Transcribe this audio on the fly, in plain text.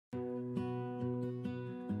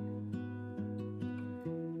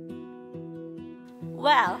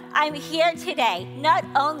Well, I'm here today not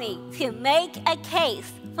only to make a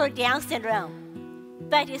case for Down syndrome,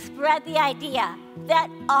 but to spread the idea that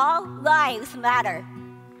all lives matter.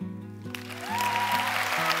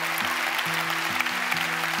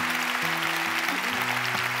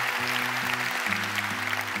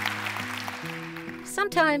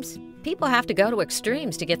 Sometimes people have to go to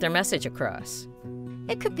extremes to get their message across.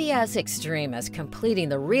 It could be as extreme as completing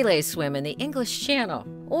the relay swim in the English Channel,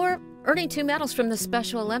 or earning 2 medals from the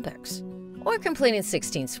Special Olympics, or completing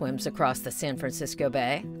 16 swims across the San Francisco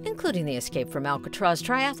Bay, including the Escape from Alcatraz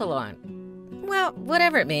triathlon. Well,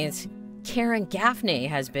 whatever it means, Karen Gaffney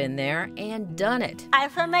has been there and done it.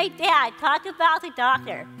 I've heard my dad talk about the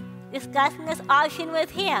doctor, discussing this option with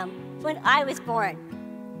him when I was born.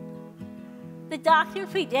 The doctor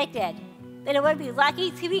predicted that I would be lucky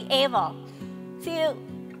to be able to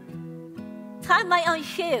tie my own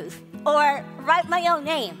shoes or write my own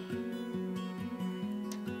name.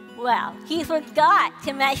 Well, he forgot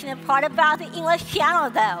to mention the part about the English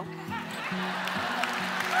Channel, though.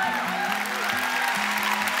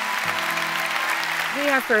 We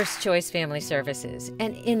are First Choice Family Services,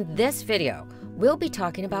 and in this video, we'll be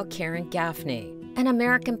talking about Karen Gaffney, an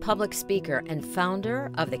American public speaker and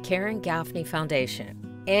founder of the Karen Gaffney Foundation.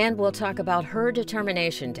 And we'll talk about her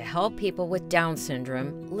determination to help people with Down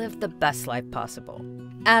syndrome live the best life possible.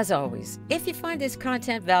 As always, if you find this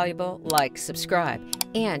content valuable, like, subscribe,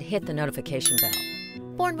 and hit the notification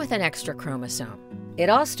bell. Born with an extra chromosome. It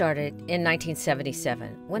all started in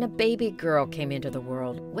 1977 when a baby girl came into the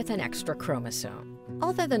world with an extra chromosome.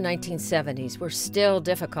 Although the 1970s were still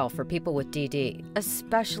difficult for people with DD,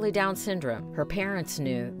 especially Down syndrome, her parents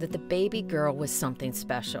knew that the baby girl was something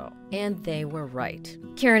special, and they were right.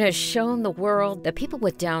 Karen has shown the world that people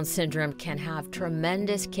with Down syndrome can have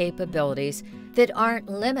tremendous capabilities that aren't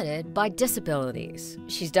limited by disabilities.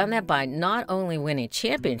 She's done that by not only winning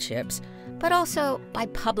championships, but also by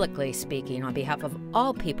publicly speaking on behalf of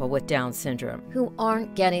all people with Down syndrome who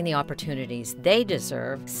aren't getting the opportunities they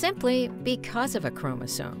deserve simply because of a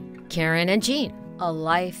chromosome. Karen and Jean, a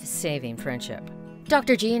life-saving friendship.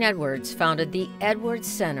 Dr. Jean Edwards founded the Edwards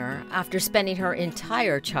Center after spending her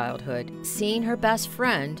entire childhood seeing her best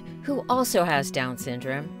friend, who also has Down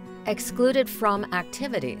syndrome, excluded from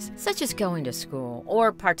activities such as going to school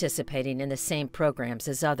or participating in the same programs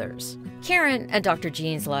as others. Karen and Dr.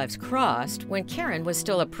 Jean's lives crossed when Karen was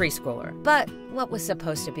still a preschooler, but what was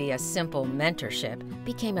supposed to be a simple mentorship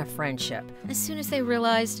became a friendship as soon as they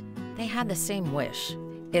realized they had the same wish.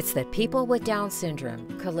 It's that people with Down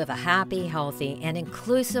syndrome could live a happy, healthy, and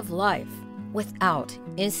inclusive life without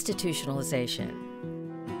institutionalization.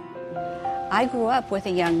 I grew up with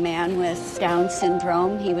a young man with Down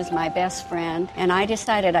syndrome. He was my best friend, and I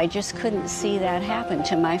decided I just couldn't see that happen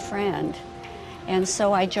to my friend. And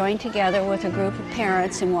so I joined together with a group of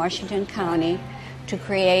parents in Washington County to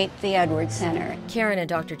create the Edwards Center. Karen and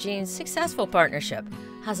Dr. Jean's successful partnership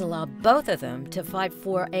has allowed both of them to fight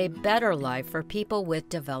for a better life for people with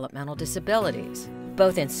developmental disabilities,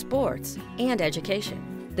 both in sports and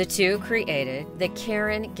education. The two created the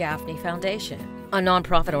Karen Gaffney Foundation, a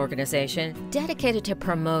nonprofit organization dedicated to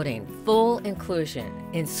promoting full inclusion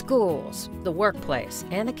in schools, the workplace,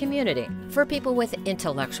 and the community for people with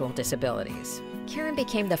intellectual disabilities. Karen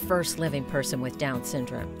became the first living person with Down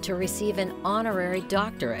syndrome to receive an honorary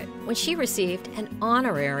doctorate when she received an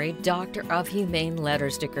honorary Doctor of Humane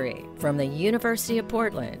Letters degree from the University of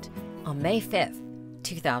Portland on May 5th,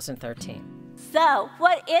 2013. So,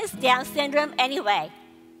 what is Down syndrome anyway?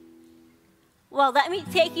 Well, let me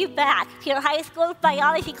take you back to your high school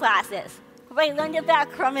biology classes, where you learned about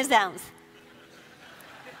chromosomes.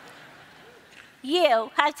 You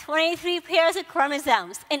have 23 pairs of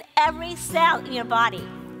chromosomes in every cell in your body.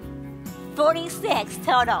 46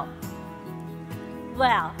 total.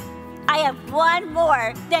 Well, I have one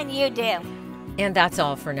more than you do. And that's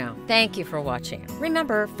all for now. Thank you for watching.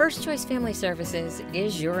 Remember, First Choice Family Services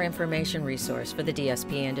is your information resource for the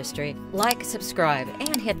DSP industry. Like, subscribe,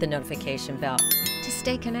 and hit the notification bell to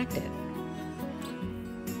stay connected.